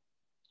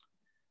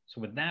 So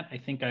with that, I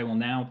think I will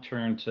now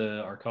turn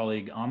to our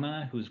colleague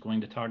Anna, who's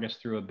going to talk us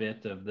through a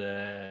bit of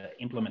the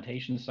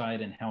implementation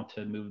side and how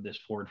to move this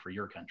forward for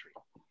your country.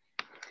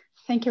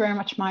 Thank you very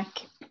much,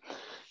 Mike.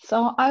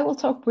 So I will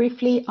talk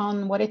briefly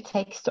on what it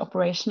takes to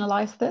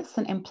operationalize this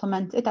and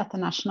implement it at the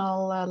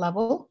national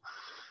level.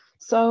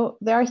 So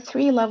there are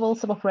 3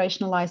 levels of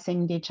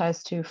operationalizing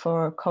DHIS2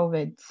 for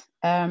COVID.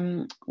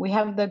 We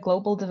have the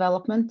global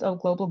development of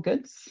global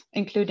goods,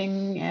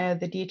 including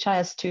the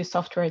DHIS2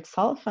 software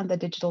itself and the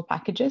digital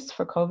packages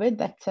for COVID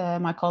that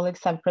my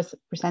colleagues have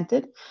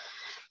presented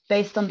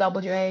based on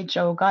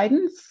WHO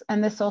guidance.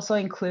 And this also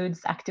includes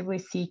actively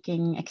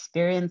seeking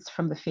experience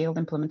from the field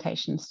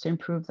implementations to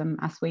improve them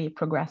as we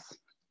progress.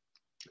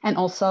 And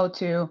also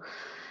to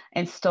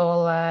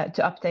install,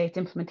 to update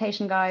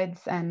implementation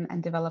guides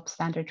and develop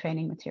standard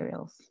training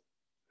materials.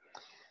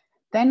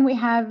 Then we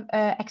have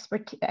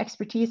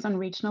expertise on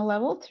regional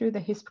level through the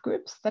HISP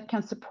groups that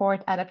can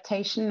support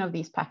adaptation of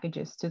these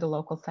packages to the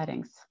local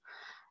settings.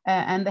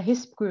 And the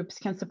HISP groups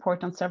can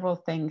support on several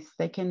things.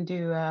 They can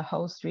do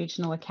host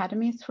regional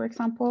academies, for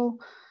example,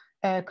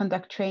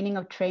 conduct training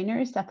of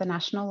trainers at the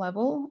national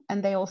level,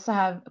 and they also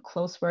have a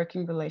close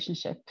working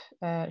relationships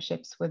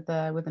with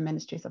the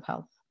ministries of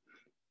health.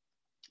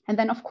 And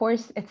then, of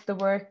course, it's the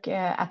work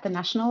at the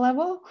national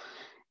level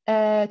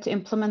to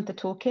implement the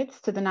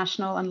toolkits to the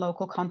national and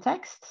local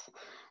contexts.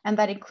 And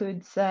that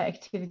includes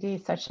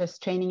activities such as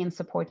training and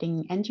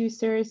supporting end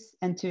users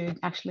and to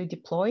actually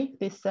deploy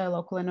these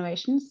local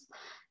innovations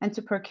and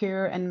to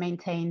procure and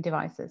maintain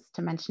devices,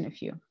 to mention a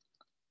few.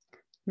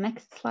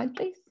 Next slide,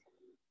 please.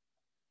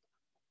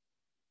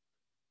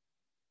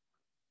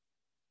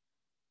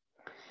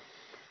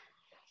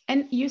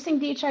 And using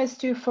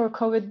DHIS2 for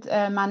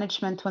COVID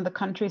management when the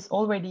country is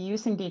already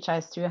using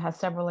DHIS2 has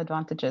several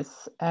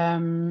advantages.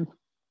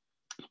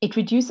 It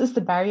reduces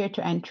the barrier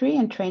to entry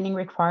and training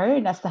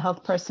required as the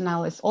health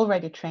personnel is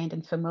already trained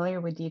and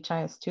familiar with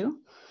DHIS2.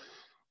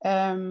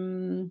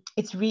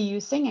 It's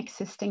reusing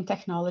existing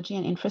technology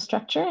and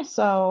infrastructure.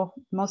 So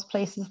most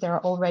places there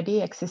are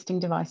already existing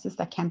devices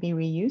that can be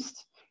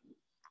reused.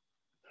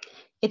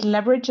 It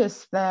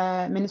leverages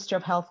the Ministry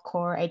of Health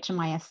core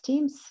HMIS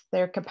teams,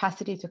 their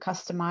capacity to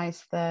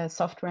customize the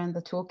software and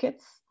the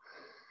toolkits.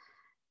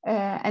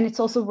 And it's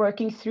also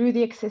working through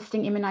the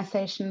existing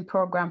immunization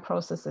program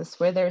processes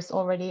where there's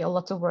already a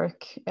lot of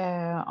work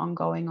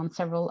ongoing on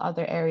several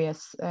other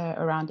areas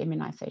around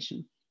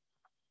immunization.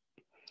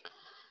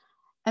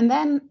 And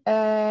then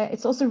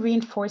it's also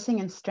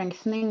reinforcing and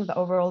strengthening the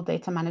overall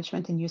data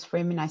management and use for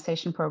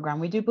immunization program.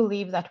 We do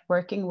believe that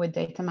working with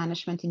data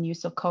management and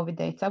use of COVID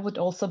data would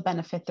also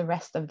benefit the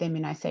rest of the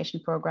immunization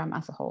program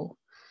as a whole.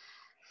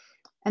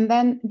 And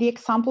then the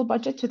example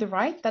budget to the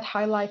right that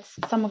highlights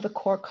some of the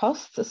core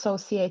costs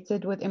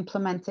associated with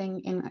implementing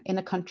in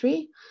a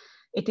country.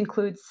 It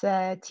includes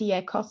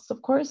TA costs,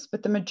 of course,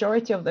 but the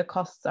majority of the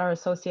costs are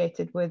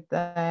associated with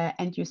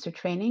end user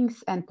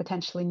trainings and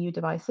potentially new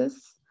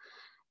devices.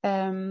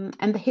 And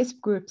the HISP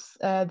groups,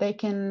 they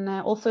can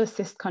also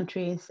assist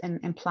countries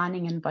in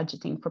planning and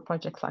budgeting for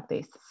projects like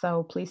this.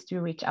 So please do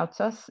reach out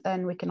to us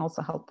and we can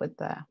also help with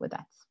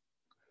that.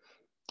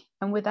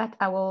 And with that,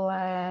 I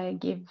will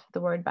give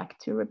the word back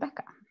to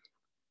Rebecca.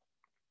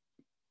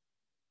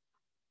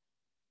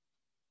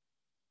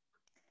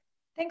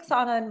 Thanks,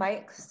 Anna and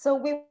Mike. So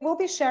we will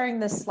be sharing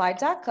this slide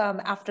deck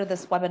after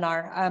this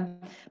webinar,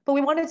 but we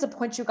wanted to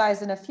point you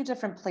guys in a few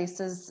different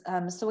places.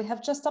 So we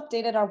have just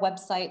updated our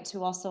website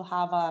to also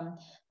have a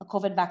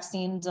COVID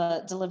vaccine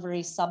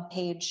delivery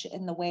subpage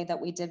in the way that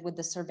we did with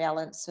the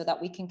surveillance so that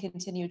we can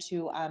continue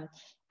to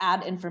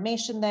add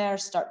information there,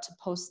 start to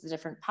post the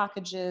different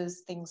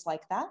packages, things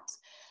like that.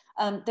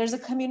 There's a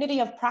community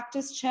of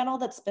practice channel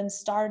that's been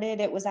started.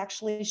 It was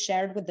actually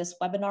shared with this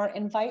webinar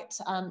invite.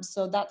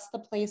 So that's the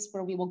place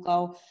where we will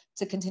go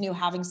to continue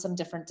having some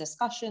different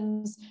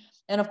discussions.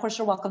 And of course,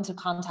 you're welcome to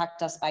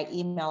contact us by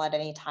email at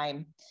any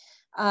time.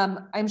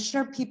 I'm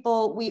sure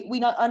people,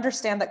 we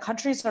understand that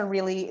countries are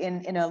really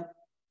in a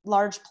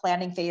large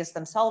planning phase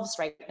themselves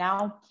right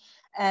now.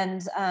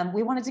 And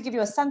we wanted to give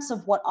you a sense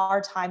of what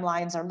our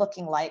timelines are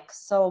looking like.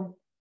 So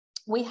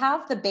we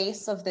have the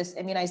base of this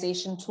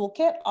immunization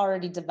toolkit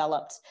already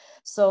developed.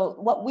 So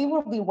what we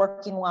will be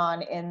working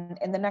on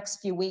in the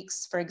next few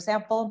weeks, for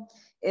example,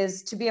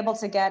 is to be able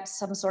to get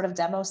some sort of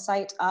demo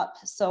site up.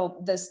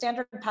 So the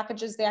standard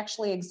packages, they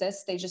actually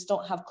exist. They just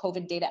don't have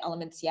COVID data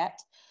elements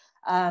yet.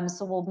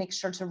 So we'll make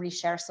sure to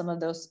reshare some of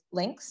those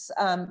links.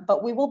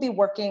 But we will be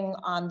working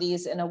on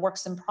these in a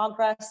works in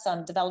progress,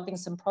 developing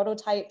some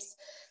prototypes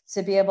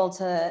to be able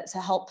to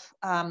help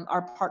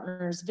our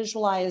partners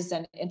visualize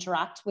and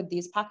interact with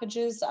these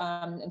packages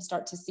and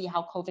start to see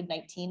how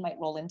COVID-19 might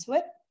roll into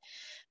it.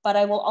 But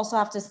I will also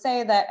have to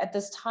say that at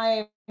this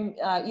time,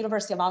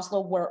 University of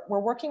Oslo, we're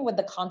working with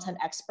the content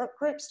expert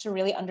groups to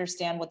really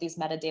understand what these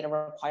metadata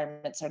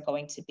requirements are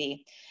going to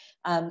be.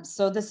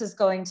 So this is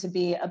going to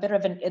be a bit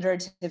of an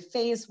iterative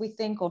phase, we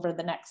think, over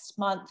the next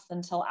month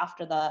until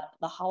after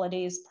the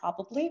holidays,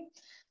 probably,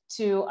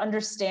 to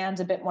understand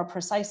a bit more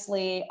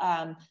precisely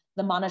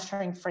the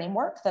monitoring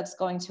framework that's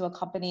going to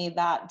accompany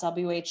that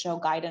WHO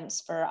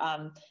guidance for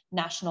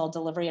national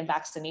delivery and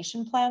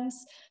vaccination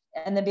plans,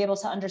 and then be able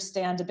to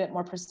understand a bit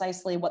more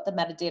precisely what the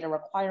metadata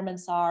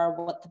requirements are,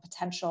 what the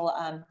potential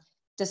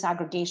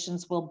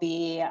disaggregations will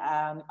be,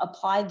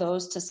 apply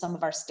those to some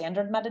of our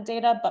standard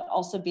metadata, but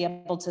also be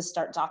able to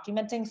start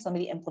documenting some of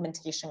the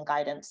implementation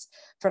guidance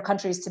for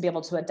countries to be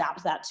able to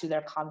adapt that to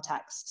their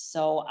context.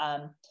 So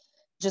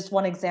just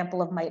one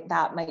example of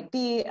that might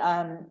be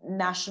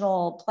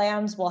national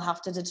plans will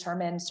have to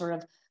determine sort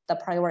of the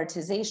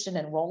prioritization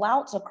and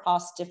rollout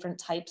across different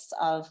types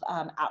of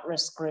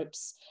at-risk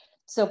groups.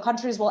 So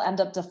countries will end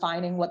up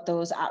defining what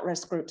those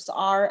at-risk groups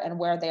are and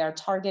where they are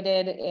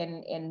targeted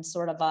in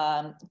sort of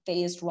a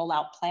phased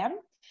rollout plan.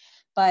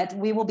 But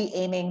we will be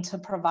aiming to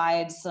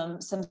provide some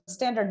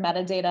standard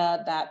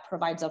metadata that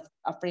provides a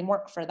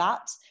framework for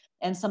that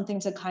and something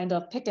to kind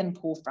of pick and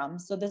pull from.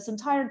 So this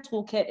entire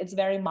toolkit is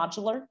very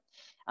modular.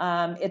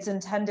 It's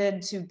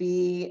intended to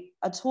be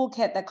a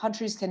toolkit that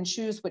countries can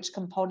choose which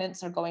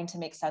components are going to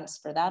make sense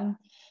for them,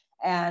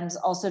 and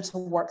also to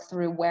work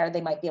through where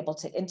they might be able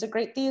to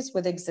integrate these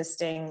with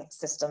existing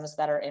systems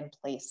that are in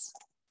place.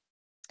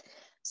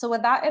 So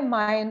with that in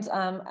mind,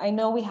 I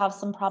know we have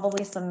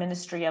probably some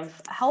Ministry of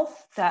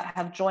Health that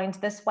have joined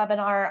this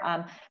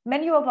webinar.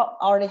 Many of you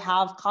already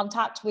have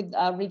contact with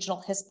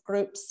regional HISP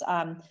groups.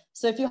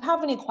 So if you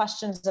have any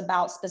questions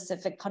about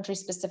specific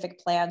country-specific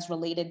plans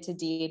related to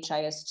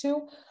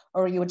DHIS2,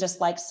 or you would just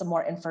like some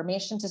more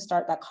information to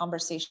start that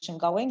conversation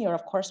going, you're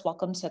of course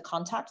welcome to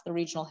contact the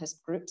regional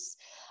HISP groups.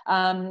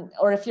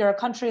 Or if you're a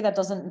country that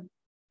doesn't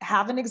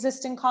have an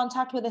existing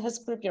contact with a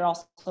HISP group, you're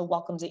also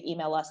welcome to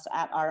email us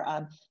at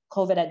our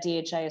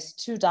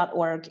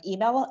covid@dhis2.org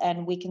email,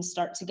 and we can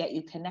start to get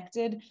you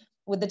connected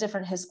with the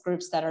different HISP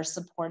groups that are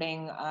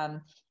supporting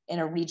in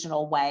a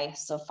regional way.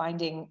 So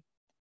finding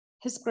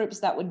HISP groups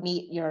that would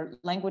meet your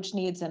language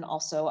needs and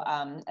also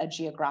a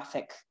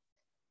geographic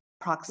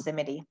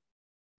proximity.